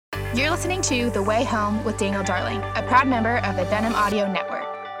You're listening to The Way Home with Daniel Darling, a proud member of the Denim Audio Network.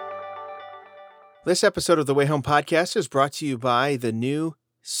 This episode of The Way Home podcast is brought to you by the new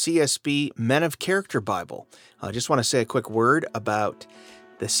CSB Men of Character Bible. I just want to say a quick word about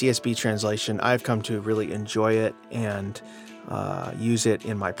the CSB translation. I've come to really enjoy it and use it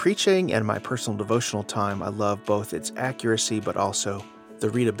in my preaching and my personal devotional time. I love both its accuracy, but also the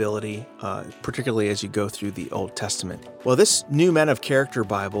readability, particularly as you go through the Old Testament. Well, this new Men of Character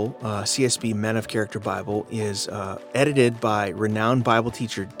Bible, CSB Men of Character Bible, is edited by renowned Bible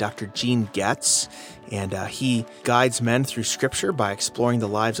teacher Dr. Gene Getz, and he guides men through Scripture by exploring the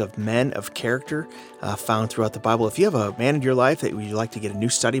lives of men of character found throughout the Bible. If you have a man in your life that you'd like to get a new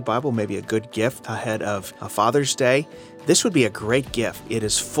study Bible, maybe a good gift ahead of Father's Day, this would be a great gift. It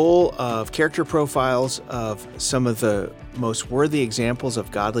is full of character profiles of some of the most worthy examples of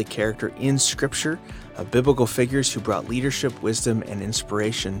godly character in Scripture, biblical figures who brought leadership, wisdom, and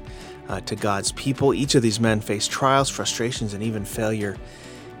inspiration to God's people. Each of these men faced trials, frustrations, and even failure,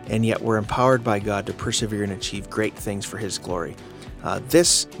 and yet were empowered by God to persevere and achieve great things for His glory.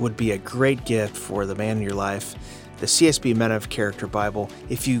 This would be a great gift for the man in your life, the CSB Men of Character Bible.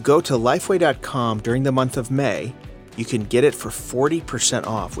 If you go to lifeway.com during the month of May, you can get it for 40%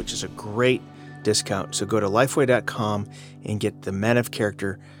 off, which is a great discount. So go to lifeway.com and get the Men of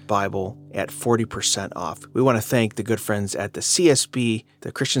Character Bible at 40% off. We want to thank the good friends at the CSB,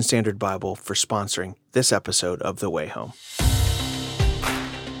 the Christian Standard Bible, for sponsoring this episode of The Way Home.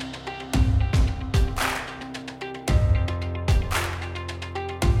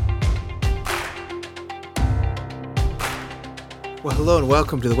 Well, hello and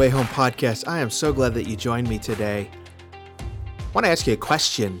welcome to the Way Home podcast. I am so glad that you joined me today. I want to ask you a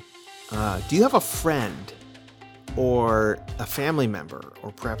question. Do you have a friend or a family member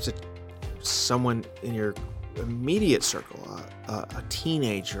or perhaps someone in your immediate circle, a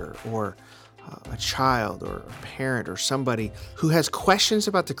teenager or a child or a parent or somebody who has questions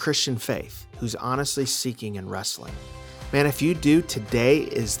about the Christian faith, who's honestly seeking and wrestling? Man, if you do, today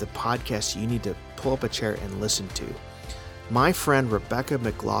is the podcast you need to pull up a chair and listen to. My friend Rebecca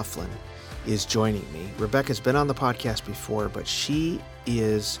McLaughlin is joining me. Rebecca's been on the podcast before, but she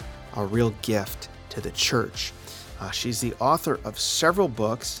is a real gift to the church. She's the author of several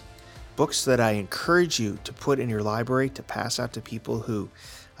books that I encourage you to put in your library to pass out to people who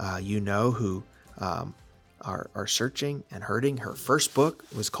who are searching and hurting. Her first book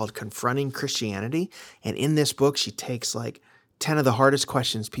was called Confronting Christianity, and in this book she takes like 10 of the hardest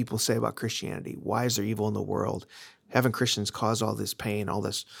questions people say about Christianity. Why is there evil in the world? Haven't Christians caused all this pain, all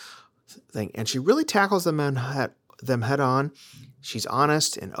this thing? And she really tackles them head on. She's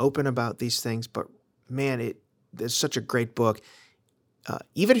honest and open about these things, but man, it's such a great book.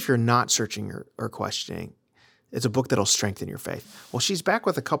 Even if you're not searching or questioning, it's a book that'll strengthen your faith. Well, she's back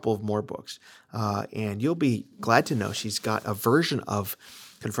with a couple of more books, and you'll be glad to know she's got a version of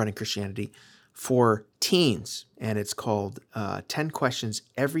Confronting Christianity for teens, and it's called 10 Questions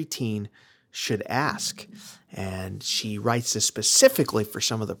Every Teen Should Ask. And she writes this specifically for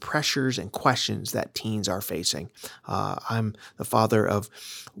some of the pressures and questions that teens are facing. I'm the father of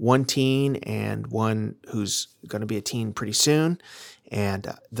one teen and one who's going to be a teen pretty soon,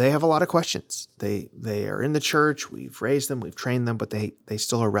 and they have a lot of questions. They are in the church, we've raised them, we've trained them, but they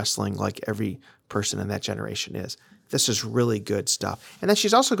still are wrestling like every person in that generation is. This is really good stuff. And then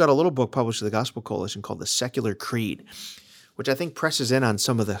she's also got a little book published with the Gospel Coalition called The Secular Creed, which I think presses in on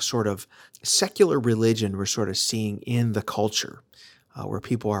some of the sort of secular religion we're sort of seeing in the culture, where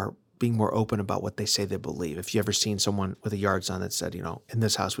people are being more open about what they say they believe. If you ever seen someone with a yard sign that said, in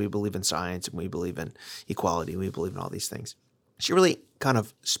this house we believe in science and we believe in equality, we believe in all these things. She really kind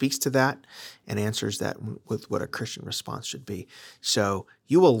of speaks to that and answers that with what a Christian response should be. So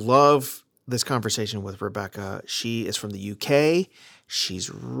you will love this conversation with Rebecca. She is from the UK. She's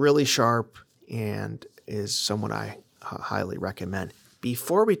really sharp and is someone I highly recommend.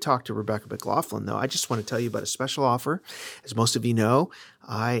 Before we talk to Rebecca McLaughlin, though, I just want to tell you about a special offer. As most of you know,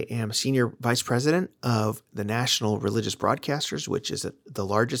 I am Senior Vice President of the National Religious Broadcasters, which is the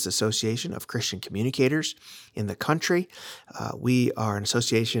largest association of Christian communicators in the country. We are an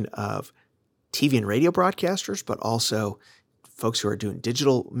association of TV and radio broadcasters, but also folks who are doing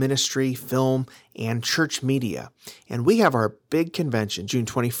digital ministry, film, and church media. And we have our big convention, June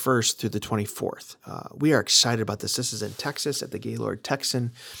 21st through the 24th. We are excited about this. This is in Texas at the Gaylord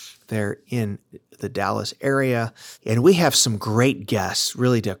Texan. They're in the Dallas area. And we have some great guests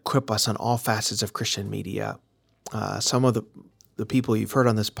really to equip us on all facets of Christian media. Some of the people you've heard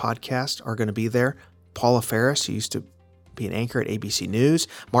on this podcast are going to be there. Paula Ferris, who used to be an anchor at ABC News.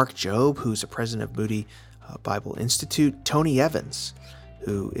 Mark Jobe, who's the president of Moody Bible Institute. Tony Evans,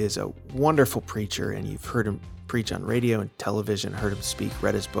 who is a wonderful preacher, and you've heard him preach on radio and television, heard him speak,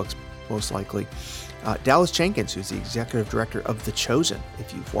 read his books, most likely. Dallas Jenkins, who's the executive director of The Chosen,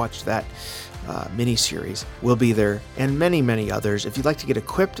 if you've watched that mini-series, will be there, and many, many others. If you'd like to get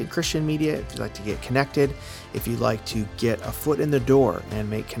equipped in Christian media, if you'd like to get connected, if you'd like to get a foot in the door and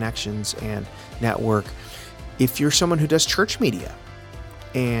make connections and network, if you're someone who does church media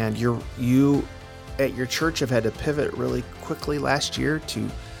and you at your church have had to pivot really quickly last year to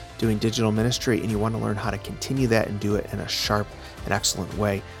doing digital ministry, and you want to learn how to continue that and do it in a sharp and excellent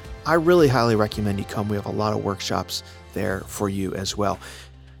way, I really highly recommend you come. We have a lot of workshops there for you as well.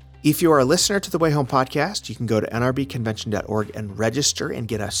 If you are a listener to the Way Home podcast, you can go to nrbconvention.org and register and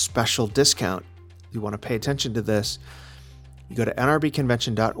get a special discount. If you want to pay attention to this, you go to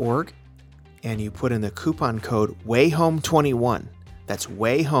nrbconvention.org and you put in the coupon code WAYHOME21. That's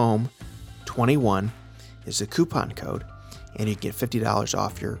WAYHOME21 is the coupon code, and you get $50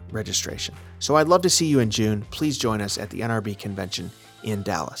 off your registration. So I'd love to see you in June. Please join us at the NRB convention in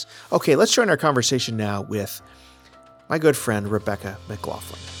Dallas. Okay, let's join our conversation now with my good friend, Rebecca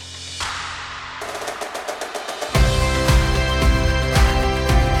McLaughlin.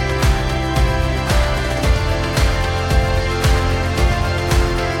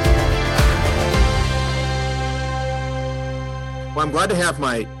 Well, I'm glad to have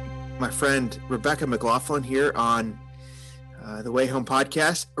my friend Rebecca McLaughlin here on the Way Home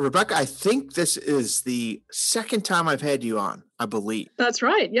podcast. Rebecca, I think this is the second time I've had you on, I believe. That's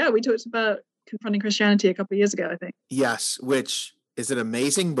right. Yeah, we talked about Confronting Christianity a couple of years ago, I think. Yes, which is an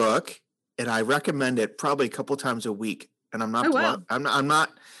amazing book, and I recommend it probably a couple times a week. And I'm not,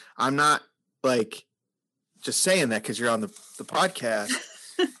 I'm not like just saying that because you're on the podcast.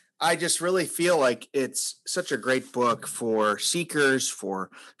 I just really feel like it's such a great book for seekers, for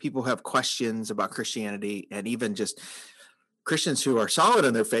people who have questions about Christianity, and even just Christians who are solid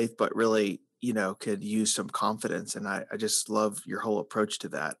in their faith, but really, could use some confidence. And I just love your whole approach to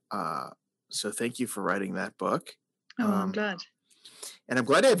that. So thank you for writing that book. Oh, I'm glad. And I'm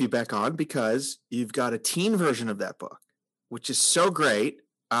glad to have you back on because you've got a teen version of that book, which is so great.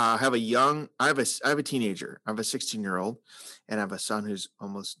 I have a teenager. I have a 16-year-old, and I have a son who's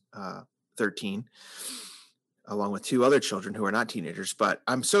almost 13, along with two other children who are not teenagers. But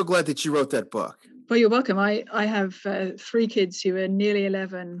I'm so glad that you wrote that book. Well, you're welcome. I have three kids who are nearly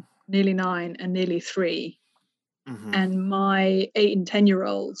 11, nearly 9, and nearly 3. Mm-hmm. And my 8 and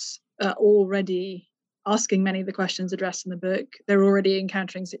 10-year-olds are already asking many of the questions addressed in the book. They're already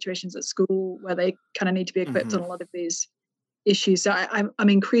encountering situations at school where they kind of need to be equipped on a lot of these issues. So I'm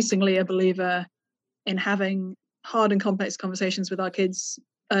increasingly a believer in having hard and complex conversations with our kids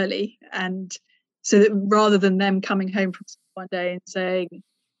early, and so that rather than them coming home from school one day and saying,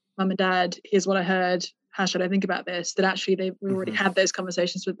 "Mum and Dad, here's what I heard. How should I think about this?" that actually we already had those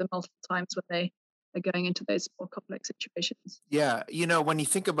conversations with them multiple times when they are going into those more complex situations. Yeah, when you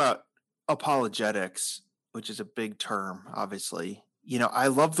think about apologetics, which is a big term, obviously. I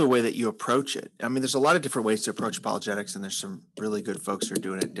love the way that you approach it. I mean, there's a lot of different ways to approach apologetics, and there's some really good folks who are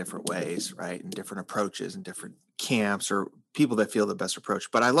doing it different ways, right? And different approaches and different camps or people that feel the best approach.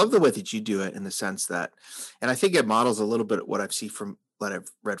 But I love the way that you do it in the sense that, and I think it models a little bit what I've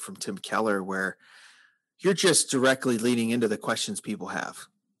read from Tim Keller, where you're just directly leading into the questions people have,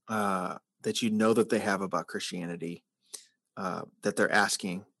 that that they have about Christianity, that they're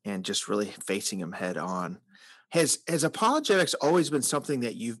asking, and just really facing them head on. Has apologetics always been something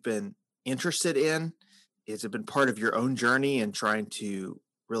that you've been interested in? Has it been part of your own journey and trying to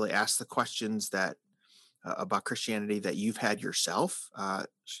really ask the questions that about Christianity that you've had yourself?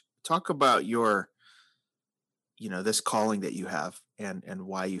 Talk about your, this calling that you have and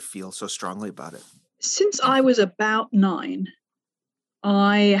why you feel so strongly about it. Since I was about 9,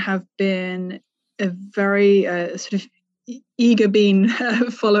 I have been a very sort of eager being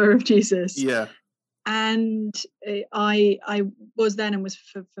follower of Jesus. Yeah. And I was then and was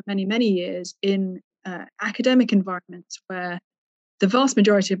for many, many years in academic environments where the vast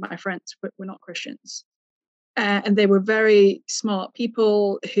majority of my friends were not Christians. And they were very smart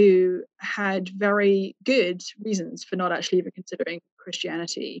people who had very good reasons for not actually even considering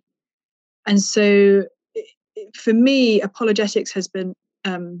Christianity. And so for me, apologetics has been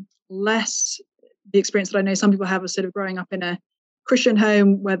less the experience that I know some people have of sort of growing up in a Christian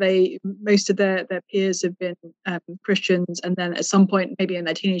home where most of their peers have been Christians, and then at some point, maybe in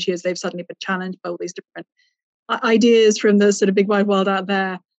their teenage years, they've suddenly been challenged by all these different ideas from the sort of big wide world out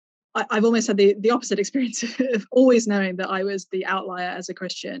there. I've almost had the opposite experience of always knowing that I was the outlier as a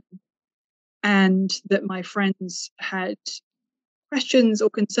Christian, and that my friends had questions or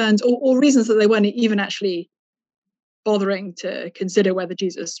concerns or reasons that they weren't even actually bothering to consider whether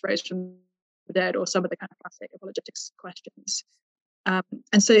Jesus rose from the dead or some of the kind of classic apologetics questions.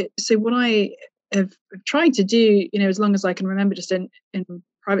 And so what I have tried to do, as long as I can remember, just in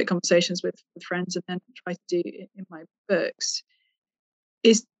private conversations with friends, and then try to do in my books,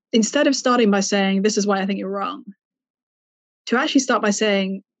 is instead of starting by saying, this is why I think you're wrong, to actually start by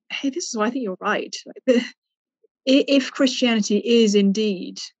saying, hey, this is why I think you're right. If Christianity is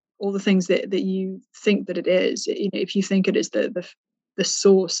indeed all the things that you think that it is, if you think it is the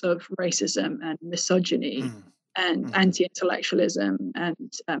source of racism and misogyny and anti-intellectualism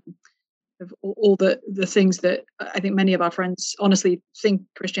and of all the things that I think many of our friends honestly think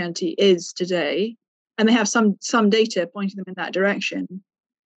Christianity is today, and they have some data pointing them in that direction,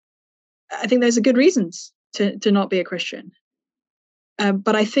 I think those are good reasons to not be a Christian.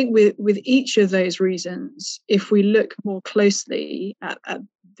 But I think with each of those reasons, if we look more closely at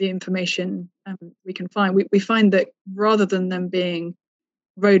the information we can find, we find that rather than them being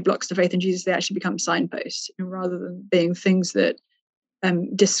roadblocks to faith in Jesus, they actually become signposts. And rather than being things that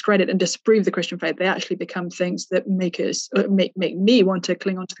discredit and disprove the Christian faith, they actually become things that make me want to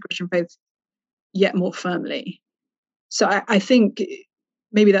cling on to the Christian faith yet more firmly. So I think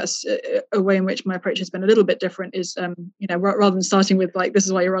maybe that's a way in which my approach has been a little bit different, is rather than starting with like, this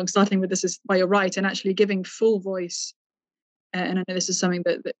is why you're wrong, starting with this is why you're right, and actually giving full voice. And I know this is something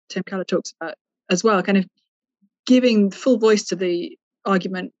that Tim Keller talks about as well, kind of giving full voice to the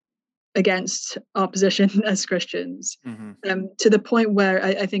argument against our position as Christians, to the point where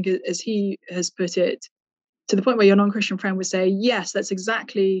I think, as he has put it, to the point where your non-Christian friend would say, yes, that's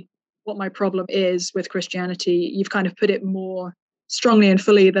exactly what my problem is with Christianity. You've kind of put it more strongly and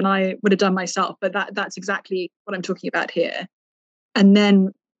fully than I would have done myself, but that's exactly what I'm talking about here. And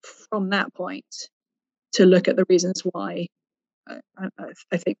then from that point to look at the reasons why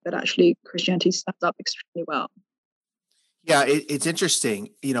I think that actually Christianity stands up extremely well. Yeah, it's interesting.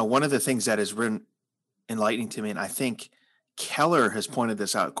 One of the things that has been enlightening to me, and I think Keller has pointed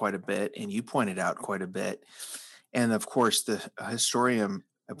this out quite a bit, and you pointed out quite a bit, and of course the historian,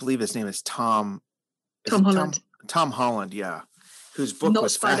 I believe his name is Tom Holland. Tom Holland, yeah, whose book Not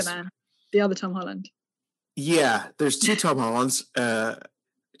was Spider-Man, the other Tom Holland. Yeah, there's two Tom Hollands.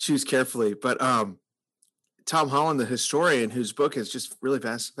 Choose carefully, but Tom Holland, the historian, whose book is just really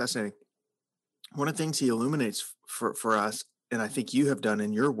fascinating. One of the things he illuminates for us, and I think you have done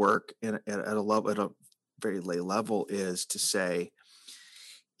in your work at a very lay level, is to say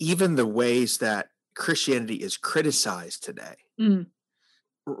even the ways that Christianity is criticized today,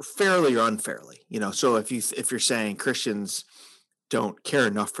 fairly or unfairly. So if you're saying Christians don't care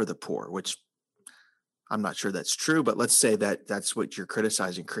enough for the poor, which I'm not sure that's true, but let's say that that's what you're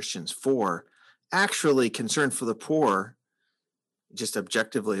criticizing Christians for. Actually, concern for the poor, just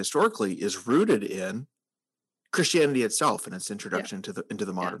objectively, historically, is rooted in Christianity itself and its introduction into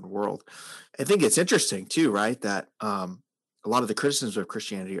the modern world. I think it's interesting too, right, that a lot of the criticisms of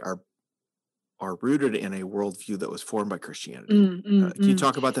Christianity are rooted in a worldview that was formed by Christianity. Can you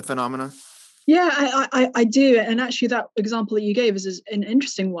talk about the phenomena? Yeah, I do. And actually that example that you gave is an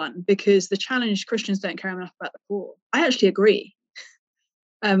interesting one, because the challenge, Christians don't care enough about the poor, I actually agree.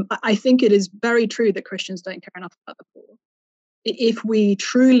 I think it is very true that Christians don't care enough about the poor. If we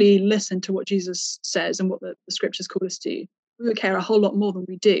truly listen to what Jesus says and what the scriptures call us to, we would care a whole lot more than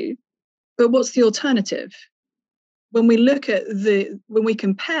we do. But what's the alternative? When we look at when we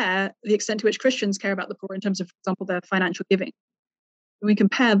compare the extent to which Christians care about the poor in terms of, for example, their financial giving, when we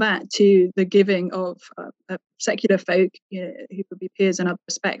compare that to the giving of secular folk, who would be peers in other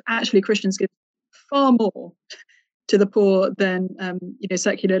respects, actually Christians give far more to the poor than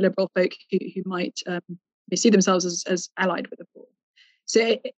secular liberal folk who might see themselves as allied with the poor.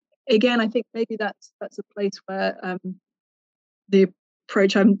 So again, I think maybe that's a place where the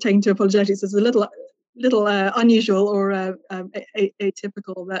approach I'm taking to apologetics is a little unusual or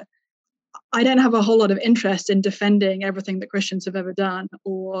atypical, that I don't have a whole lot of interest in defending everything that Christians have ever done,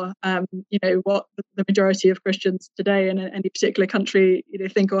 or what the majority of Christians today in any particular country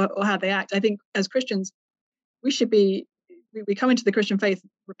think or how they act. I think as Christians, we come into the Christian faith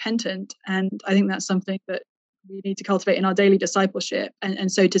repentant, and I think that's something that we need to cultivate in our daily discipleship.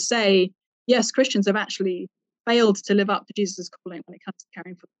 And so to say, yes, Christians have actually failed to live up to Jesus' calling when it comes to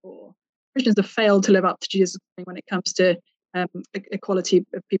caring for the poor. Christians have failed to live up to Jesus' calling when it comes to equality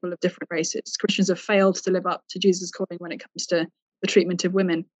of people of different races. Christians have failed to live up to Jesus' calling when it comes to the treatment of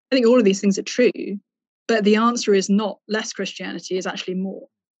women. I think all of these things are true, but the answer is not less Christianity, is actually more.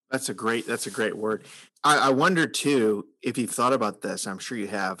 That's a great word. I wonder too, if you've thought about this, I'm sure you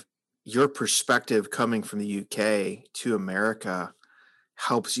have, your perspective coming from the UK to America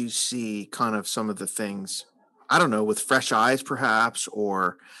helps you see kind of some of the things I don't know, with fresh eyes perhaps,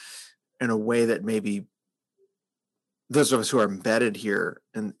 or in a way that maybe those of us who are embedded here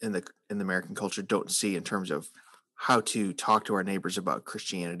in the American culture don't see, in terms of how to talk to our neighbors about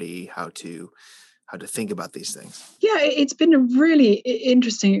Christianity, how to think about these things? Yeah, it's been a really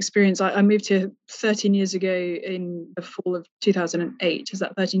interesting experience. I moved here 13 years ago in the fall of 2008. Is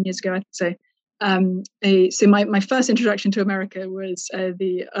that 13 years ago? I think so. So my first introduction to America was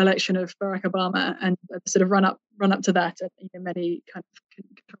the election of Barack Obama, and sort of run up to that, and many kind of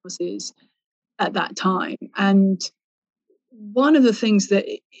controversies at that time. And one of the things that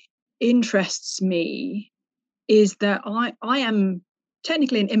interests me is that I am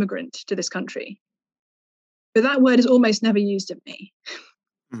technically an immigrant to this country, but that word is almost never used of me.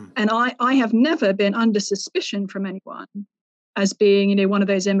 Mm. And I have never been under suspicion from anyone as being, one of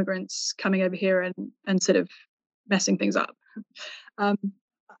those immigrants coming over here and sort of messing things up. Um,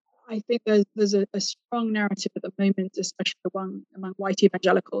 I think there's a strong narrative at the moment, especially among white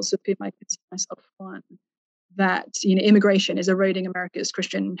evangelicals, of whom I consider myself one, that immigration is eroding America's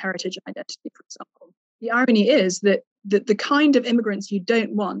Christian heritage and identity, for example. The irony is that the kind of immigrants you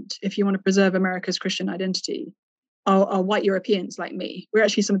don't want if you want to preserve America's Christian identity are white Europeans like me. We're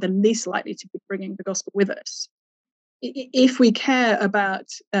actually some of the least likely to be bringing the gospel with us. If we care about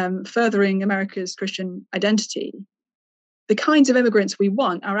furthering America's Christian identity, the kinds of immigrants we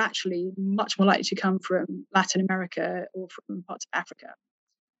want are actually much more likely to come from Latin America or from parts of Africa.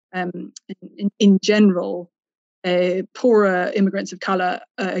 In general, poorer immigrants of color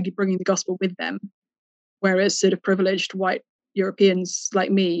are bringing the gospel with them, whereas sort of privileged white Europeans like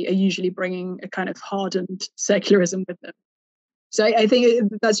me are usually bringing a kind of hardened secularism with them. So I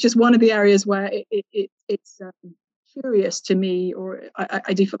think that's just one of the areas where it's curious to me, or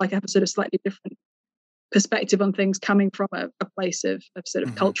I do feel like I have a sort of slightly different perspective on things coming from a place of sort of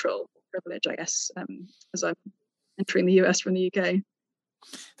Mm-hmm. cultural privilege, I guess, as I'm entering the US from the UK.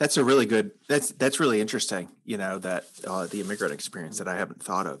 That's a really good. That's really interesting. That the immigrant experience that I haven't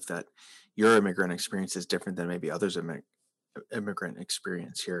thought of. That your immigrant experience is different than maybe others' immigrant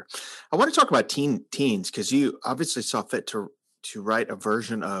experience here. I want to talk about teens, because you obviously saw fit to write a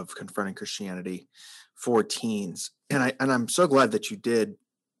version of Confronting Christianity for teens, and I'm so glad that you did,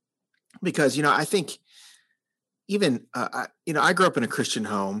 because I think even I grew up in a Christian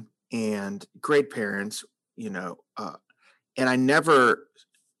home and great parents, and I never,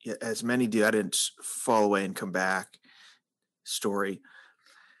 as many do, I didn't fall away and come back story.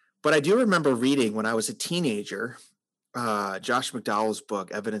 But I do remember reading when I was a teenager, Josh McDowell's book,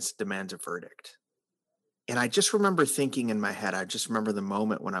 Evidence Demands a Verdict. And I just remember thinking in my head, I just remember the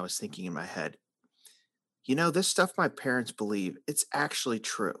moment when I was thinking in my head, this stuff my parents believe, it's actually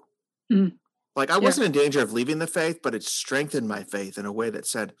true. Mm. Like, I wasn't in danger of leaving the faith, but it strengthened my faith in a way that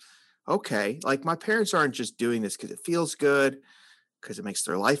said, okay, like, my parents aren't just doing this because it feels good, because it makes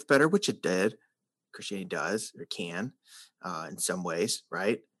their life better, which it did. Christianity does, or can, in some ways,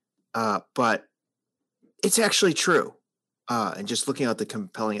 right? But it's actually true. And just looking at the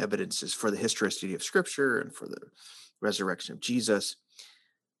compelling evidences for the historicity of Scripture and for the resurrection of Jesus.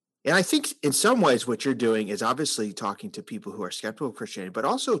 And I think in some ways what you're doing is obviously talking to people who are skeptical of Christianity, but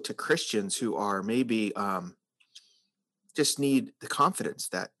also to Christians who are maybe just need the confidence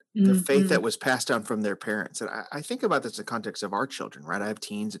that the faith that was passed down from their parents. And I think about this in the context of our children, right? I have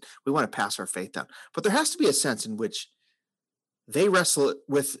teens, and we want to pass our faith down. But there has to be a sense in which they wrestle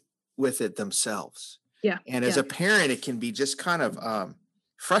with it themselves. Yeah. And as a parent, it can be just kind of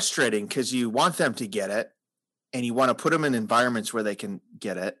frustrating, because you want them to get it and you want to put them in environments where they can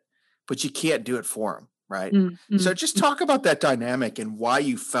get it, but you can't do it for them, right? So just talk about that dynamic and why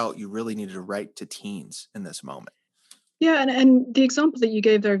you felt you really needed to write to teens in this moment. Yeah, and the example that you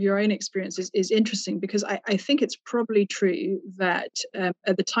gave there of your own experience is interesting, because I think it's probably true that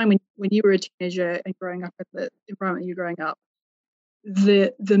at the time when you were a teenager and growing up in the environment you were growing up,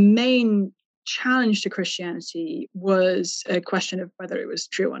 the main challenge to Christianity was a question of whether it was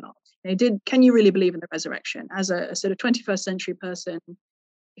true or not. Can you really believe in the resurrection? As a sort of 21st century person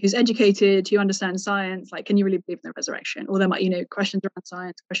who's educated, who understands science, like, can you really believe in the resurrection? Or there might, questions around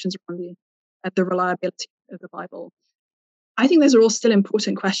science, questions around the reliability of the Bible. I think those are all still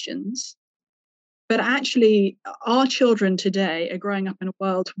important questions. But actually, our children today are growing up in a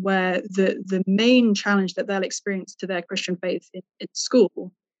world where the main challenge that they'll experience to their Christian faith in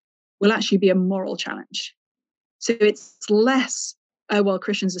school will actually be a moral challenge. So it's less, oh, well,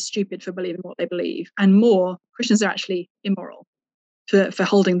 Christians are stupid for believing what they believe, and more, Christians are actually immoral for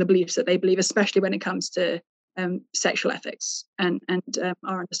holding the beliefs that they believe, especially when it comes to sexual ethics and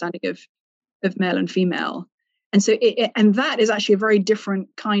our understanding of male and female. And so, and that is actually a very different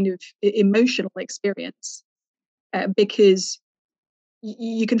kind of emotional experience because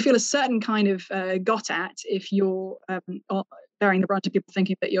you can feel a certain kind of got at if you're bearing the brunt of people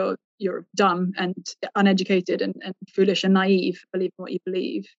thinking that you're dumb and uneducated and foolish and naive, believing what you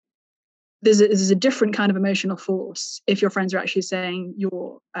believe. There's a different kind of emotional force if your friends are actually saying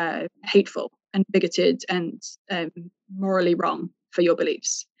you're hateful and bigoted and morally wrong for your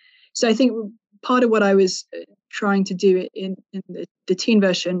beliefs. So I think part of what I was trying to do in the teen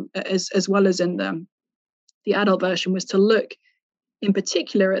version, as well as in the adult version, was to look in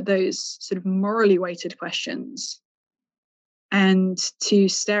particular at those sort of morally weighted questions, and to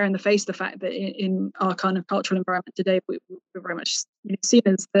stare in the face the fact that in our kind of cultural environment today, we're very much seen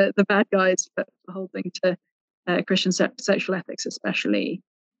as the bad guys for holding to Christian sexual ethics, especially.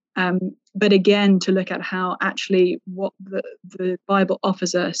 But again, to look at how actually what the Bible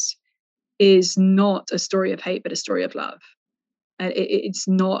offers us is not a story of hate, but a story of love. And it's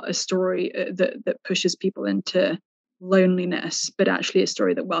not a story that pushes people into loneliness, but actually a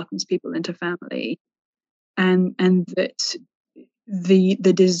story that welcomes people into family, and that the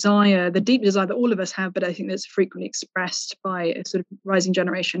desire, the deep desire that all of us have, but I think that's frequently expressed by a sort of rising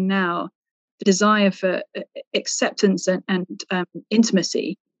generation now, the desire for acceptance and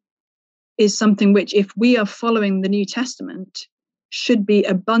intimacy is something which, if we are following the New Testament, should be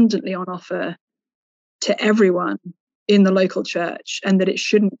abundantly on offer to everyone in the local church, and that it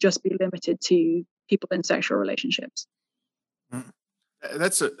shouldn't just be limited to people in sexual relationships.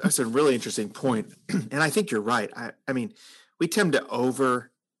 That's a really interesting point. And I think you're right. I mean, we tend to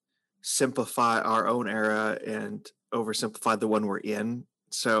oversimplify our own era and oversimplify the one we're in.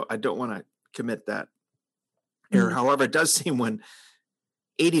 So I don't want to commit that error. However, it does seem when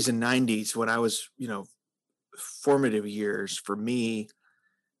 80s and 90s, when I was, formative years for me,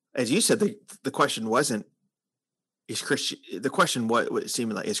 as you said, the question wasn't, the question what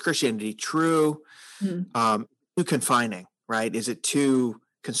seemed like, is Christianity true? Too confining, right? Is it too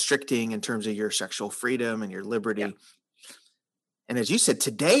constricting in terms of your sexual freedom and your liberty? Yeah. And as you said,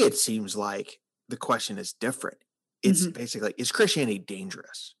 today it seems like the question is different. It's basically, is Christianity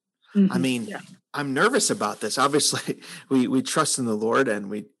dangerous? I mean, I'm nervous about this. Obviously, we trust in the Lord and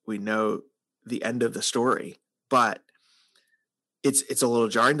we know the end of the story, but it's a little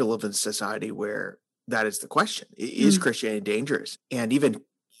jarring to live in a society where that is the question. Is Christianity dangerous? And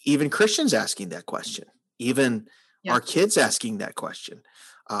even Christians asking that question, even our kids asking that question.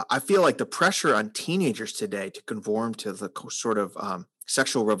 I feel like the pressure on teenagers today to conform to the sort of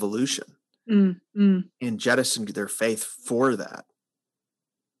sexual revolution and jettison their faith for that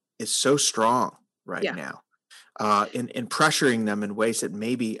is so strong now, in pressuring them in ways that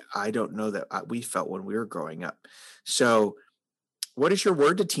maybe I don't know that we felt when we were growing up. So what is your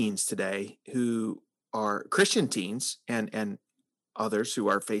word to teens today who are Christian teens and others who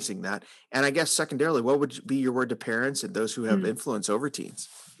are facing that? And I guess secondarily, what would be your word to parents and those who have influence over teens?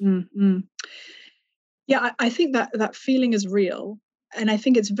 Yeah, I think that feeling is real. And I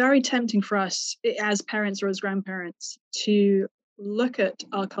think it's very tempting for us as parents or as grandparents to look at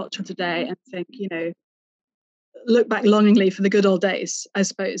our culture today and think, look back longingly for the good old days, I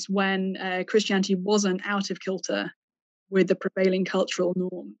suppose, when Christianity wasn't out of kilter with the prevailing cultural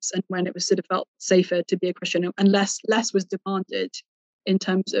norms, and when it was sort of felt safer to be a Christian and less was demanded in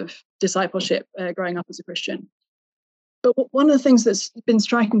terms of discipleship growing up as a Christian. But one of the things that's been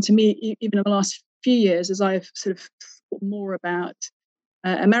striking to me, even in the last few years, as I've sort of thought more about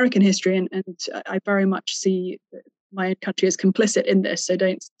American history, and I very much see my own country as complicit in this. So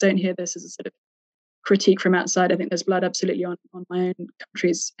don't hear this as a sort of critique from outside. I think there's blood absolutely on my own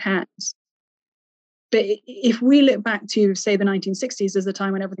country's hands. But if we look back to, say, the 1960s as the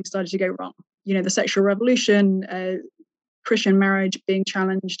time when everything started to go wrong, the sexual revolution, Christian marriage being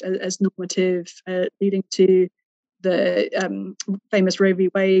challenged as normative, leading to the famous Roe v.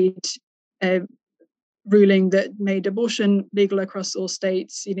 Wade ruling that made abortion legal across all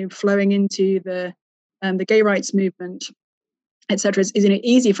states, flowing into the gay rights movement, etc. Is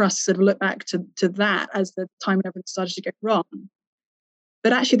easy for us to sort of look back to that as the time when everything started to go wrong.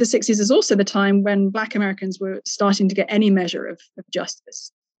 But actually, the 60s is also the time when Black Americans were starting to get any measure of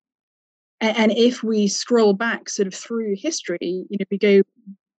justice. And if we scroll back sort of through history, we go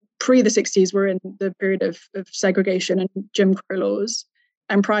pre the 60s, we're in the period of segregation and Jim Crow laws.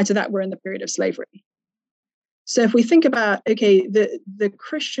 And prior to that, we're in the period of slavery. So if we think about, okay, the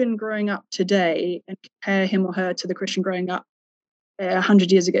Christian growing up today and compare him or her to the Christian growing up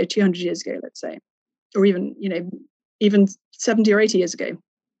 100 years ago, 200 years ago, let's say, or even 70 or 80 years ago,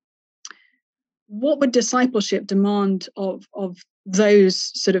 what would discipleship demand of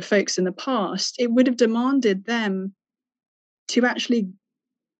those sort of folks in the past? It would have demanded them to actually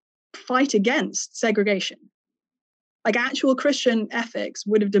fight against segregation, Like actual Christian ethics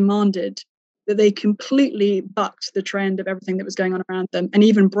would have demanded that they completely bucked the trend of everything that was going on around them, and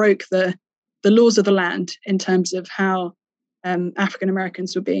even broke the laws of the land in terms of how African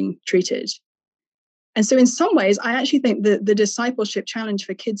Americans were being treated. And so in some ways, I actually think that the discipleship challenge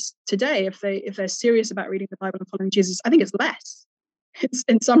for kids today, if they're serious about reading the Bible and following Jesus, I think it's less. It's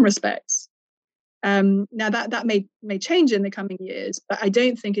in some respects. Now that may change in the coming years, but I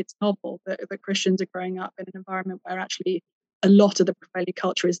don't think it's novel that Christians are growing up in an environment where actually a lot of the prevailing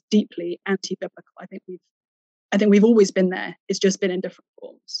culture is deeply anti-biblical. I think we've always been there. It's just been in different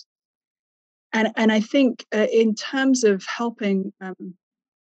forms. And I think in terms of helping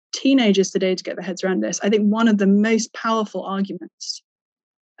teenagers today to get their heads around this, I think one of the most powerful arguments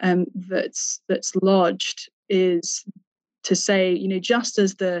that's lodged is to say, just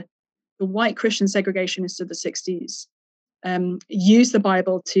as the white Christian segregationists of the 60s used the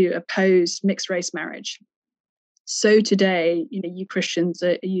Bible to oppose mixed race marriage, so today, you Christians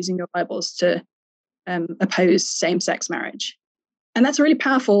are using your Bibles to oppose same-sex marriage. And that's a really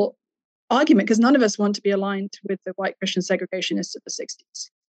powerful argument, because none of us want to be aligned with the white Christian segregationists of the 60s.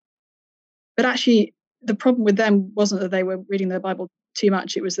 But actually, the problem with them wasn't that they were reading their Bible too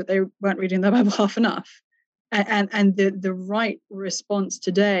much. It was that they weren't reading their Bible half enough. And the right response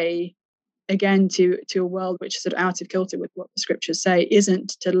today, again, to a world which is sort of out of kilter with what the scriptures say,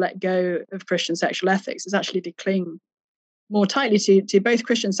 isn't to let go of Christian sexual ethics. It's actually to cling more tightly to both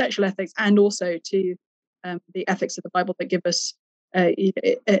Christian sexual ethics and also to the ethics of the Bible that give us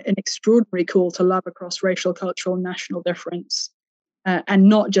an extraordinary call to love across racial, cultural, national difference, and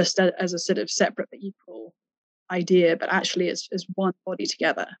not just as a sort of separate but equal idea, but actually as one body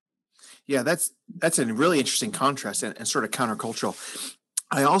together. Yeah, that's a really interesting contrast and sort of countercultural.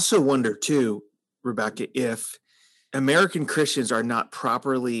 I also wonder too, Rebecca, if American Christians are not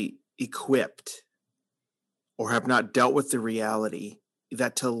properly equipped or have not dealt with the reality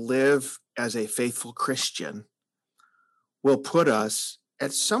that to live as a faithful Christian will put us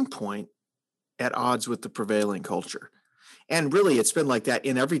at some point at odds with the prevailing culture. And really, it's been like that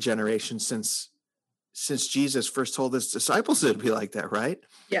in every generation since Jesus first told his disciples it would be like that, right?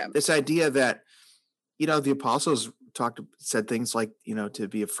 Yeah. This idea that, the apostles said things like, to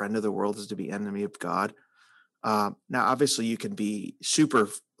be a friend of the world is to be enemy of God. Now, obviously, you can be super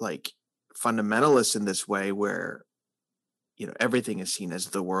fundamentalist in this way where, everything is seen as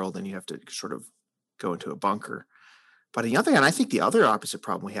the world and you have to sort of go into a bunker. But on the other hand, I think the other opposite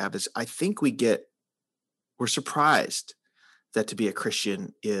problem we have is I think we're surprised that to be a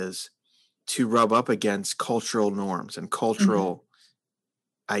Christian is to rub up against cultural norms and cultural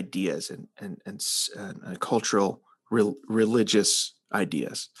ideas and cultural religious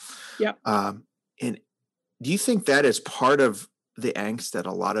ideas. Yeah. And do you think that is part of the angst that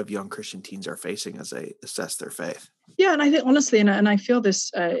a lot of young Christian teens are facing as they assess their faith? Yeah, and I think honestly, and I feel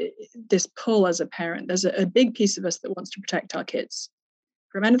this pull as a parent. There's a big piece of us that wants to protect our kids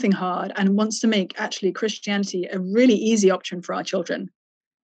from anything hard and wants to make actually Christianity a really easy option for our children,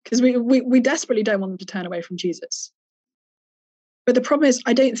 because we desperately don't want them to turn away from Jesus. But the problem is,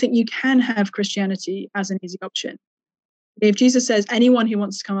 I don't think you can have Christianity as an easy option. If Jesus says anyone who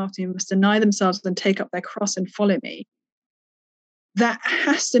wants to come after me must deny themselves and take up their cross and follow me, that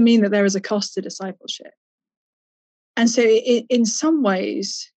has to mean that there is a cost to discipleship. And so in some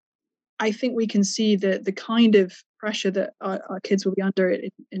ways, I think we can see the kind of pressure that our kids will be under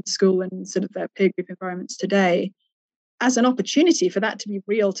in school and sort of their peer group environments today as an opportunity for that to be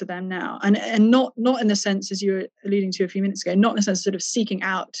real to them now. And not in the sense, as you were alluding to a few minutes ago, not in the sense of sort of seeking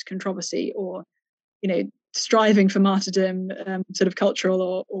out controversy or, striving for martyrdom, sort of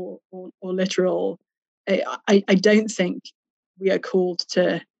cultural or literal. I don't think we are called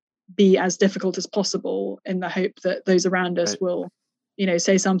to be as difficult as possible in the hope that those around us will,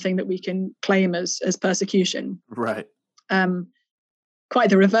 say something that we can claim as persecution. Right. Quite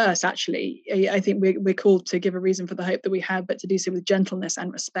the reverse, actually. I think we're called to give a reason for the hope that we have, but to do so with gentleness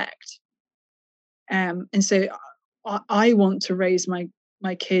and respect. And so I want to raise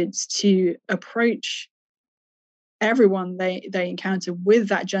my kids to approach everyone they encounter with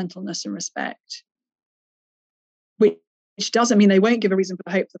that gentleness and respect, which doesn't mean they won't give a reason for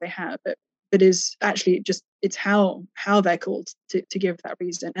the hope that they have, but is actually just, it's how they're called to give that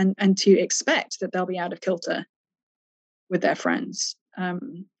reason and to expect that they'll be out of kilter with their friends.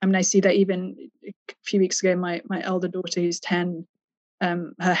 I see that even a few weeks ago, my elder daughter, who's 10,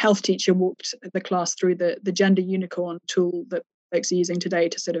 her health teacher walked the class through the gender unicorn tool that folks are using today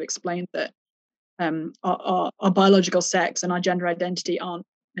to sort of explain that our biological sex and our gender identity aren't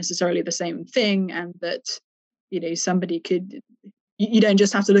necessarily the same thing, and that somebody could you don't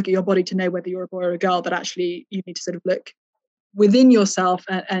just have to look at your body to know whether you're a boy or a girl, but actually you need to sort of look within yourself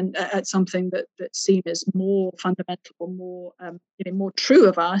and at something that's seen as more fundamental or more more true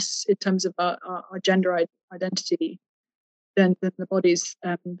of us in terms of our gender identity than the bodies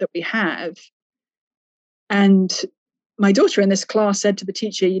that we have. And my daughter in this class said to the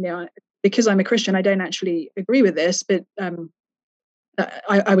teacher, because I'm a Christian, I don't actually agree with this, but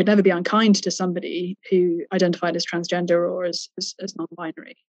I would never be unkind to somebody who identified as transgender or as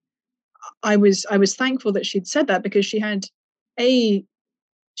non-binary. I was thankful that she'd said that, because she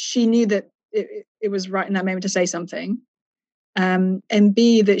knew that it was right in that moment to say something, and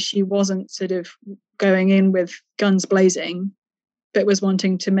B, that she wasn't sort of going in with guns blazing, but was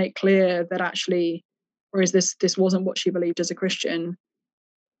wanting to make clear that actually, whereas this wasn't what she believed as a Christian,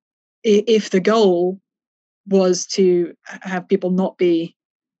 if the goal was to have people not be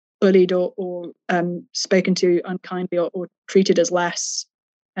bullied or spoken to unkindly or treated as less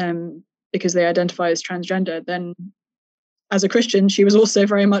because they identify as transgender, then as a Christian, she was also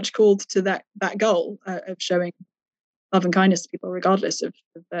very much called to that goal of showing love and kindness to people, regardless of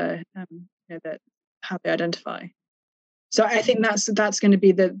how they identify. So I think that's going to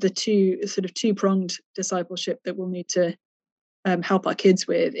be the two-pronged discipleship that we'll need to help our kids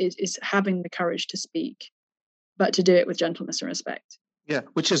with, is having the courage to speak, but to do it with gentleness and respect. Yeah,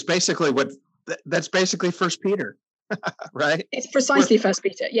 which is basically that's basically First Peter, right? It's precisely First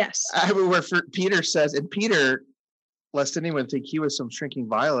Peter, yes. Where Peter says, and Peter, lest anyone think he was some shrinking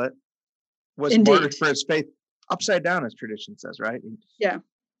violet, was martyred for his faith, upside down, as tradition says, right? Yeah.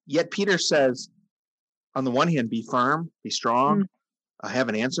 Yet Peter says, on the one hand, be firm, be strong, have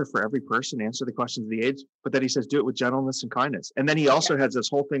an answer for every person, answer the questions of the age, but then he says, do it with gentleness and kindness. And then he also has this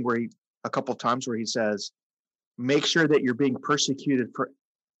whole thing where a couple of times where he says, make sure that you're being persecuted for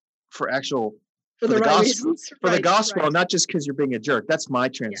the gospel, reasons. For the gospel, not just because you're being a jerk. That's my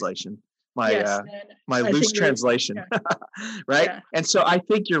translation, my loose translation, right? Yeah. And so I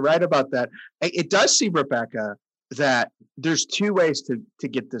think you're right about that. It does seem, Rebecca, that there's two ways to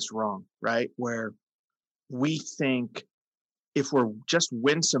get this wrong, right? Where we think if we're just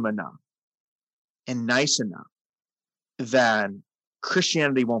winsome enough and nice enough, then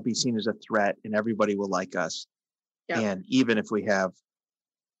Christianity won't be seen as a threat and everybody will like us. Yep. And even if we have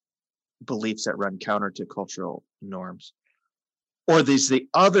beliefs that run counter to cultural norms, or there's the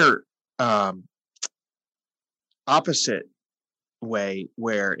other opposite way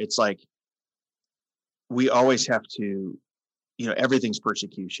where it's like we always have to, everything's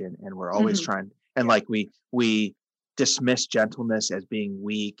persecution, and we're always trying, and like we dismiss gentleness as being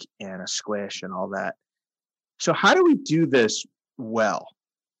weak and a squish and all that. So how do we do this well?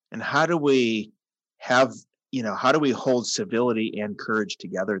 And how do we hold civility and courage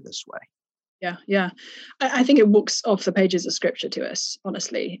together this way? Yeah. I think it walks off the pages of scripture to us,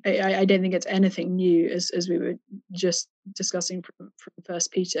 honestly. I don't think it's anything new, as we were just discussing from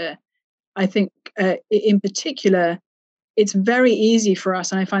First Peter. I think in particular, it's very easy for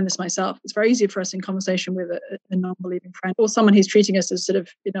us, and I find this myself, it's very easy for us in conversation with a non-believing friend or someone who's treating us as sort of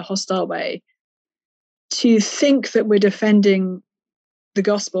in a hostile way, to think that we're defending the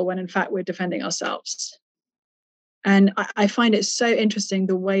gospel when in fact we're defending ourselves. And I find it so interesting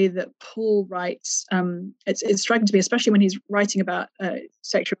the way that Paul writes. It's striking to me, especially when he's writing about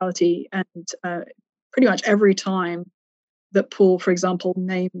sexuality, and pretty much every time that Paul, for example,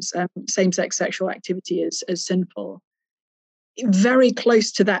 names same-sex sexual activity as sinful, very close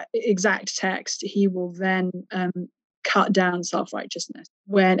to that exact text, he will then cut down self-righteousness,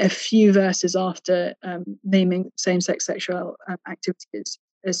 when a few verses after naming same-sex sexual activities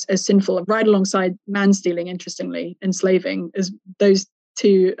as sinful, right alongside man-stealing, interestingly, enslaving, as those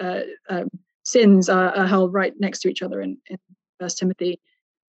two sins are held right next to each other in 1 Timothy.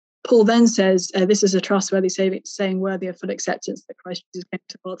 Paul then says, this is a trustworthy saying, worthy of full acceptance, that Christ Jesus came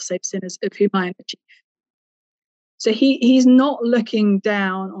to the world to save sinners, of whom I am the chief. So he's not looking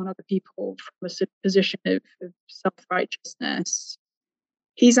down on other people from a sort of position of self-righteousness.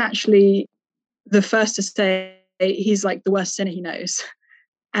 He's actually the first to say he's like the worst sinner he knows.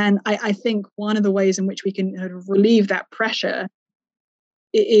 And I think one of the ways in which we can relieve that pressure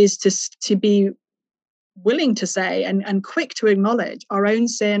is to be willing to say and quick to acknowledge our own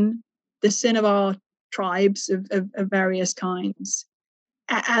sin, the sin of our tribes of various kinds,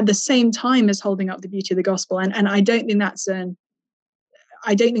 at the same time as holding up the beauty of the gospel. And I don't think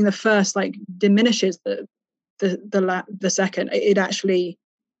I don't think the first diminishes the second. It actually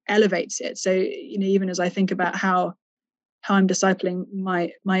elevates it. So even as I think about how I'm discipling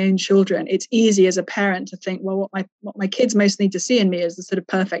my own children, it's easy as a parent to think, well, what my kids most need to see in me is the sort of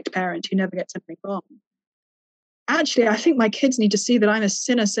perfect parent who never gets anything wrong. actually, I think my kids need to see that I'm a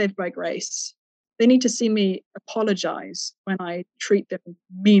sinner saved by grace. They need to see me apologize when I treat them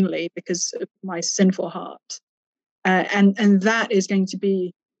meanly because of my sinful heart. And that's going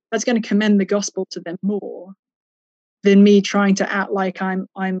to commend the gospel to them more than me trying to act like I'm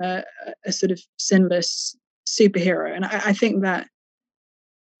a sort of sinless superhero. And I think that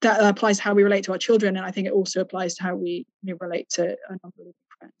applies to how we relate to our children, and I think it also applies to how we relate to our non-believing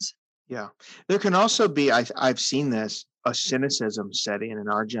friends. Yeah. There can also be, I've seen this, a cynicism setting in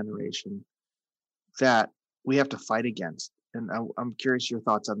our generation that we have to fight against. And I'm curious your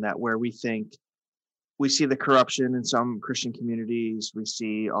thoughts on that, where we think we see the corruption in some Christian communities, we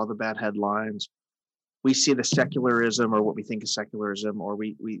see all the bad headlines, we see the secularism or what we think is secularism, or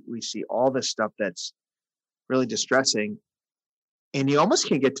we see all this stuff that's really distressing. And you almost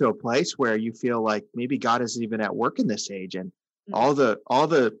can get to a place where you feel like maybe God isn't even at work in this age, and all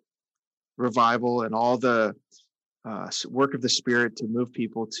the revival and all the work of the Spirit to move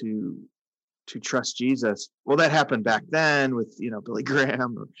people to trust Jesus. Well, that happened back then with Billy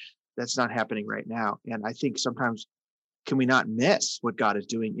Graham. That's not happening right now. And I think sometimes, can we not miss what God is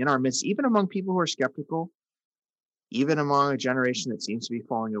doing in our midst, even among people who are skeptical, even among a generation that seems to be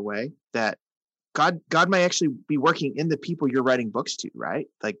falling away? That God may actually be working in the people you're writing books to, right?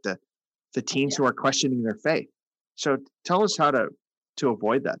 Like the teens who are questioning their faith. So tell us how to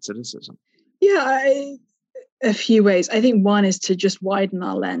avoid that cynicism. Yeah, a few ways. I think one is to just widen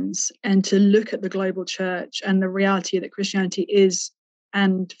our lens and to look at the global church and the reality that Christianity is,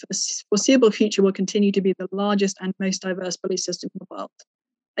 and for the foreseeable future will continue to be, the largest and most diverse belief system in the world,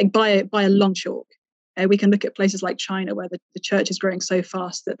 like by a long chalk. We can look at places like China, where the church is growing so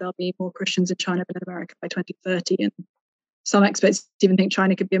fast that there'll be more Christians in China than in America by 2030. And some experts even think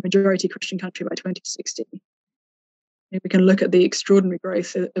China could be a majority Christian country by 2060. We can look at the extraordinary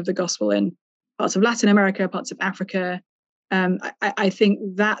growth of the gospel in parts of Latin America, parts of Africa. I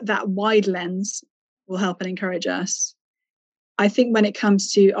think that wide lens will help and encourage us. I think when it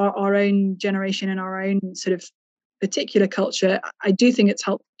comes to our own generation and our own sort of particular culture, I do think it's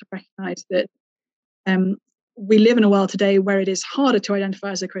helpful to recognize that we live in a world today where it is harder to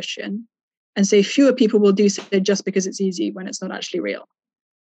identify as a Christian, and so fewer people will do so just because it's easy when it's not actually real.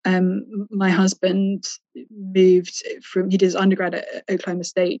 My husband he did his undergrad at Oklahoma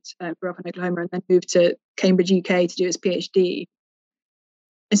State, grew up in Oklahoma, and then moved to Cambridge, UK to do his PhD.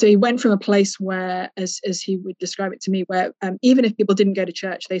 And so he went from a place where, as he would describe it to me, where even if people didn't go to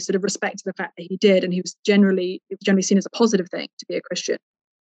church, they sort of respected the fact that he did, and it was generally seen as a positive thing to be a Christian.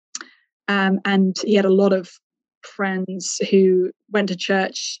 And he had a lot of friends who went to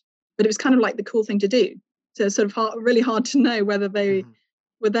church, but it was kind of like the cool thing to do. So it's sort of really hard to know whether they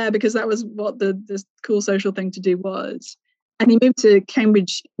were there because that was what the cool social thing to do was. And he moved to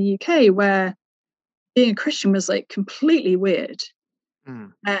Cambridge, in the UK, where being a Christian was like completely weird.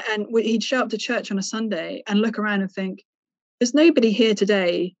 And he'd show up to church on a Sunday and look around and think, there's nobody here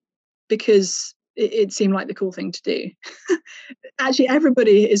today because it seemed like the cool thing to do. Actually,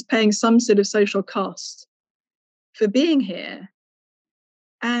 everybody is paying some sort of social cost for being here.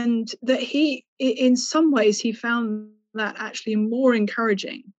 And that in some ways, he found that actually more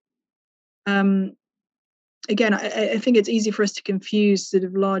encouraging. Again, I think it's easy for us to confuse sort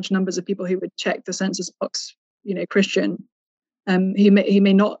of large numbers of people who would check the census box, Christian. He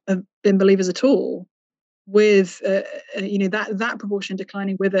may not have been believers at all, with that proportion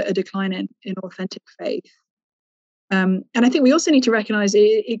declining with a decline in authentic faith. And I think we also need to recognize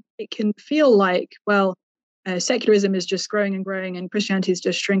it can feel like, well, secularism is just growing and growing and Christianity is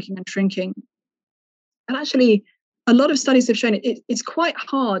just shrinking and shrinking. And actually, a lot of studies have shown it's quite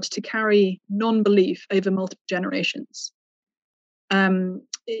hard to carry non-belief over multiple generations. There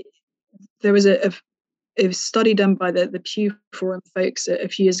was a study done by the Pew Forum folks a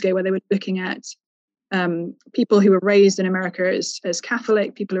few years ago where they were looking at people who were raised in America as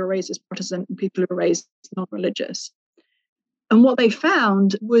Catholic, people who were raised as Protestant, and people who were raised non-religious. And what they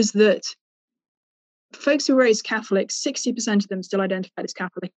found was that folks who were raised Catholic, 60% of them still identified as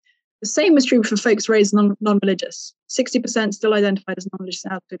Catholic. The same was true for folks raised non-religious. 60% still identified as non-religious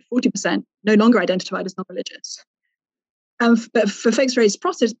in adulthood, 40% no longer identified as non-religious. But for folks raised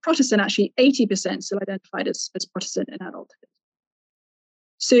Protestant, actually 80% still identified as Protestant in adulthood.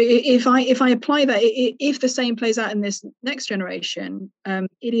 So if I apply that, if the same plays out in this next generation,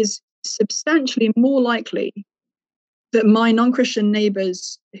 it is substantially more likely that my non-Christian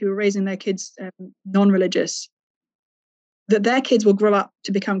neighbors who are raising their kids non-religious, that their kids will grow up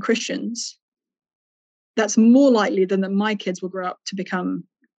to become Christians. That's more likely than that my kids will grow up to become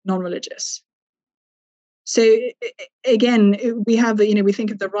non-religious. So again, we have we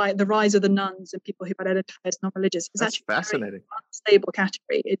think of the rise of the nuns and people who identify as non-religious. It's That's actually fascinating. a very unstable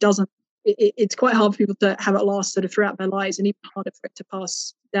category. It doesn't. It's quite hard for people to have it last sort of throughout their lives, and even harder for it to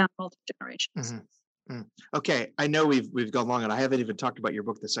pass down multiple generations. Okay, I know we've gone long, and I haven't even talked about your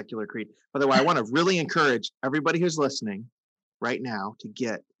book, The Secular Creed. By the way, I want to really encourage everybody who's listening right now to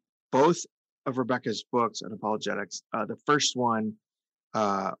get both of Rebecca's books on apologetics. The first one,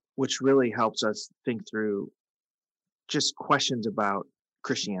 which really helps us think through just questions about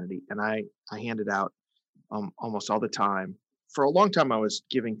Christianity, and I hand it out almost all the time. For a long time, I was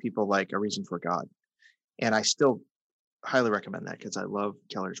giving people like a reason for God, and I still highly recommend that because I love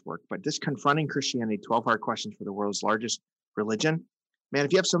Keller's work. But this Confronting Christianity, 12 Hard Questions for the World's Largest Religion, man,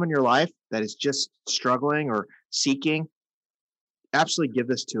 if you have someone in your life that is just struggling or seeking, absolutely give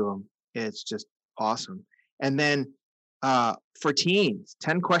this to them. It's just awesome. And then for teens,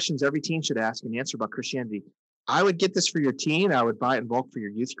 10 questions every teen should ask and answer about Christianity. I would get this for your teen. I would buy it in bulk for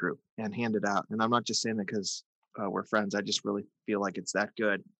your youth group and hand it out. And I'm not just saying that because we're friends. I just really feel like it's that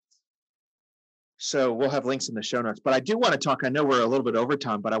good. So we'll have links in the show notes. But I do want to talk, I know we're a little bit over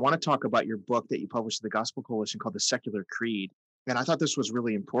time, but I want to talk about your book that you published at the Gospel Coalition called The Secular Creed. And I thought this was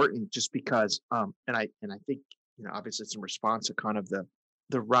really important just because, and I think, obviously it's in response to kind of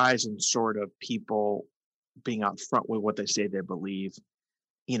the rise in sort of people being out front with what they say they believe.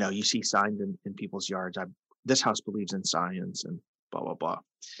 You see signs in people's yards. This house believes in science and blah, blah,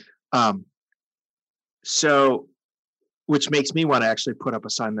 blah. So, which makes me want to actually put up a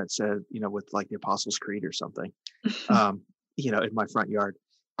sign that says, with like the Apostles' Creed or something, in my front yard.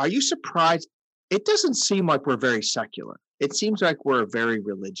 Are you surprised? It doesn't seem like we're very secular. It seems like we're very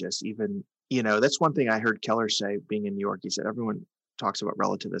religious. Even, that's one thing I heard Keller say being in New York. He said, everyone talks about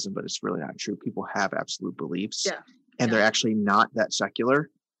relativism, but it's really not true. People have absolute beliefs and they're actually not that secular.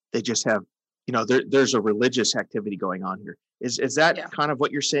 They just have, there's a religious activity going on here. Is that kind of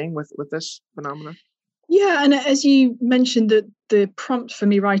what you're saying with this phenomenon? Yeah, and as you mentioned, that the prompt for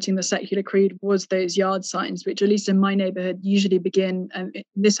me writing The Secular Creed was those yard signs, which at least in my neighborhood usually begin, in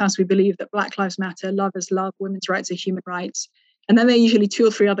this house we believe that Black Lives Matter, love is love, women's rights are human rights. And then there are usually 2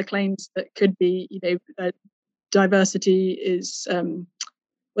 or 3 other claims that could be, diversity is,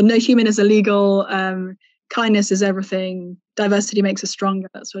 no human is illegal, kindness is everything, diversity makes us stronger.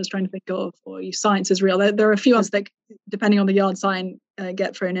 That's what I was trying to think of, or science is real. There are a few others that, depending on the yard sign,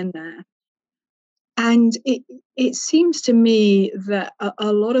 get thrown in there. And it seems to me that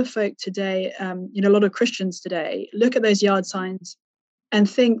a lot of folk today, a lot of Christians today, look at those yard signs and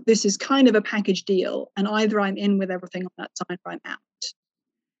think this is kind of a package deal. And either I'm in with everything on that sign or I'm out.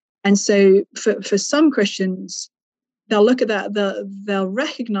 And so for some Christians, they'll look at that, they'll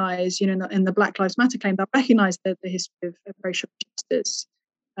recognize, in the Black Lives Matter claim, they'll recognize the history of racial justice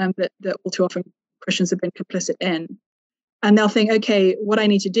that all too often Christians have been complicit in. And they'll think, okay, what I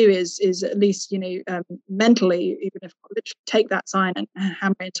need to do is at least, mentally, even if I literally take that sign and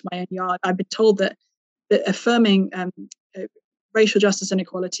hammer it into my own yard. I've been told that affirming racial justice and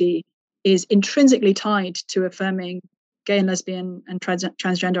equality is intrinsically tied to affirming gay and lesbian and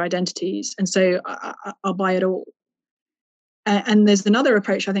transgender identities. And so I'll buy it all. And there's another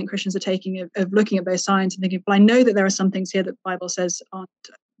approach I think Christians are taking of looking at those signs and thinking, well, I know that there are some things here that the Bible says aren't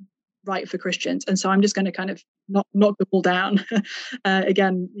right for Christians, and so I'm just going to kind of knock them all down.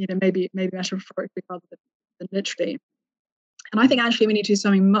 Again, maybe metaphorically rather than literally. And I think actually we need to do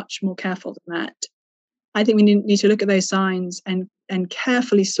something much more careful than that. I think we need to look at those signs and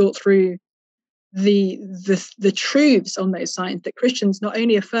carefully sort through the truths on those signs that Christians not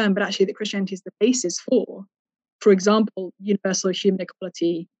only affirm, but actually that Christianity is the basis for. For example, universal human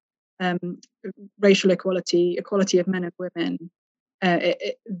equality, racial equality, equality of men and women.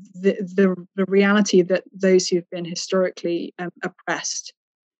 The reality that those who've been historically oppressed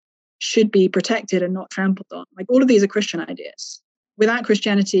should be protected and not trampled on. Like, all of these are Christian ideas. Without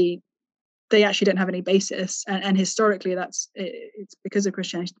Christianity, they actually don't have any basis. And historically, it's because of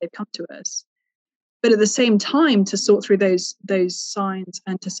Christianity they've come to us. But at the same time, to sort through those signs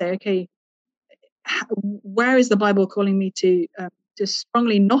and to say, okay, where is the Bible calling me to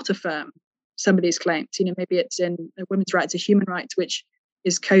strongly not affirm some of these claims? Maybe it's in women's rights or human rights, which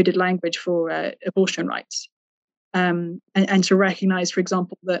is coded language for abortion rights. And to recognize, for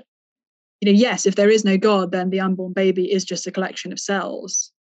example, that, yes, if there is no God, then the unborn baby is just a collection of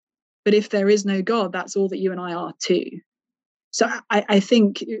cells. But if there is no God, that's all that you and I are too. So I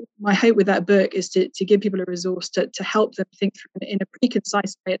think my hope with that book is to give people a resource to help them think through in a pretty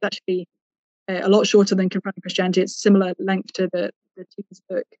concise way. It's actually a lot shorter than Confronting Christianity. It's similar length to the teens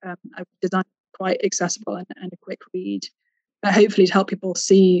book. I've designed quite accessible and a quick read, hopefully to help people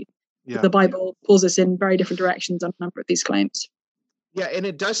see Yeah. The Bible pulls us in very different directions on a number of these claims. Yeah, and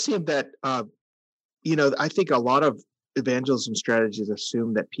it does seem that, I think a lot of evangelism strategies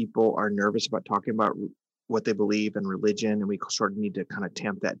assume that people are nervous about talking about what they believe in religion, and we sort of need to kind of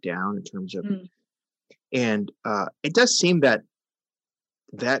tamp that down in terms of, and it does seem that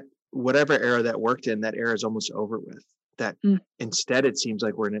whatever era that worked in, that era is almost over with. That instead, it seems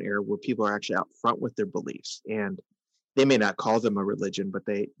like we're in an era where people are actually out front with their beliefs, and they may not call them a religion, but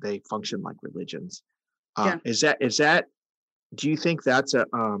they function like religions. Is that? Do you think that's a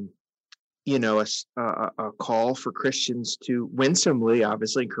call for Christians to winsomely,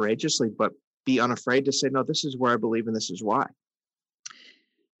 obviously, courageously, but be unafraid to say, no, this is where I believe and this is why?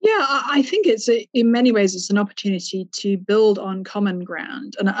 Yeah, I think in many ways, it's an opportunity to build on common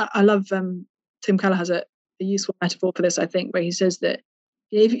ground. And I love Tim Keller has a useful metaphor for this, I think, where he says that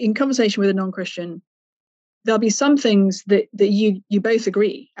if in conversation with a non-Christian, there'll be some things that you both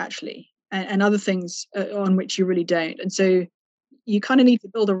agree, actually, and other things on which you really don't. And so you kind of need to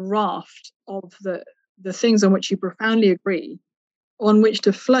build a raft of the things on which you profoundly agree, on which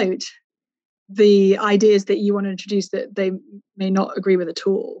to float the ideas that you want to introduce that they may not agree with at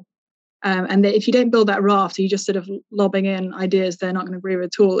all. And that if you don't build that raft, you just sort of lobbing in ideas they're not going to agree with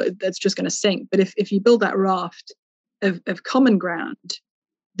at all, that's just going to sink. But if you build that raft of common ground,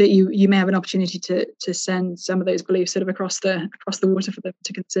 that you may have an opportunity to send some of those beliefs sort of across the water for them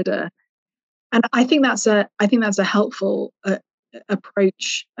to consider. And I think that's a helpful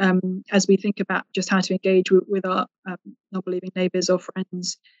approach as we think about just how to engage with our non-believing neighbours or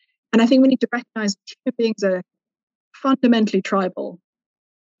friends. And I think we need to recognise that human beings are fundamentally tribal,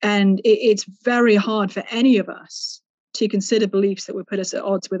 and it's very hard for any of us to consider beliefs that would put us at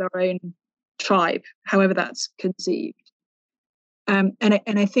odds with our own tribe, however that's conceived. And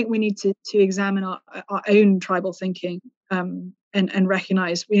I think we need to examine our own tribal thinking and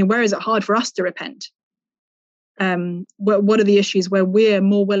recognise, where is it hard for us to repent? What are the issues where we're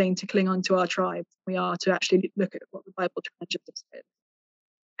more willing to cling on to our tribe than we are to actually look at what the Bible challenges us with?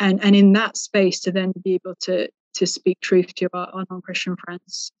 And in that space to then be able to speak truth to our non-Christian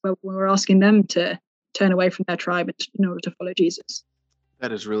friends, where we're asking them to turn away from their tribe in order to follow Jesus.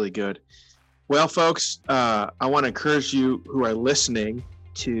 That is really good. Well, folks, I want to encourage you who are listening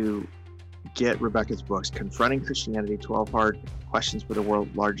to get Rebecca's books, Confronting Christianity, 12 Hard Questions for the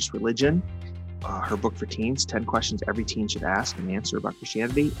World's Largest Religion, her book for teens, 10 questions every teen should ask and answer about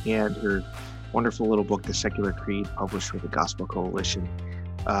Christianity, and her wonderful little book, The Secular Creed, published with the Gospel Coalition.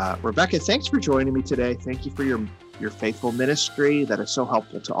 Rebecca, thanks for joining me today. Thank you for your faithful ministry that is so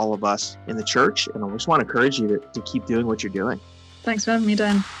helpful to all of us in the church. And I just want to encourage you to keep doing what you're doing. Thanks for having me,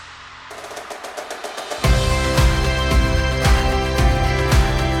 Dan.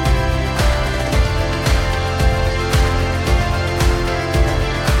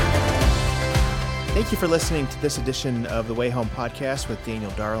 Thank you for listening to this edition of the Way Home podcast with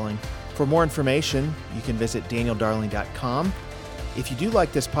Daniel Darling. For more information, you can visit danieldarling.com. If you do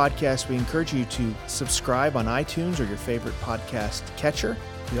like this podcast, we encourage you to subscribe on iTunes or your favorite podcast catcher.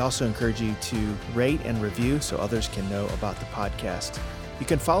 We also encourage you to rate and review so others can know about the podcast. You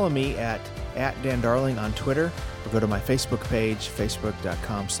can follow me at Dan Darling on Twitter, or go to my Facebook page,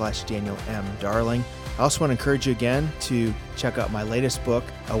 facebook.com/Daniel M. Darling. I also want to encourage you again to check out my latest book,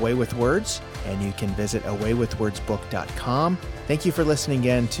 Away with Words, and you can visit awaywithwordsbook.com. Thank you for listening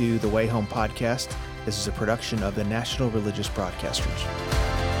again to the Way Home podcast. This is a production of the National Religious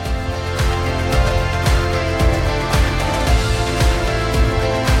Broadcasters.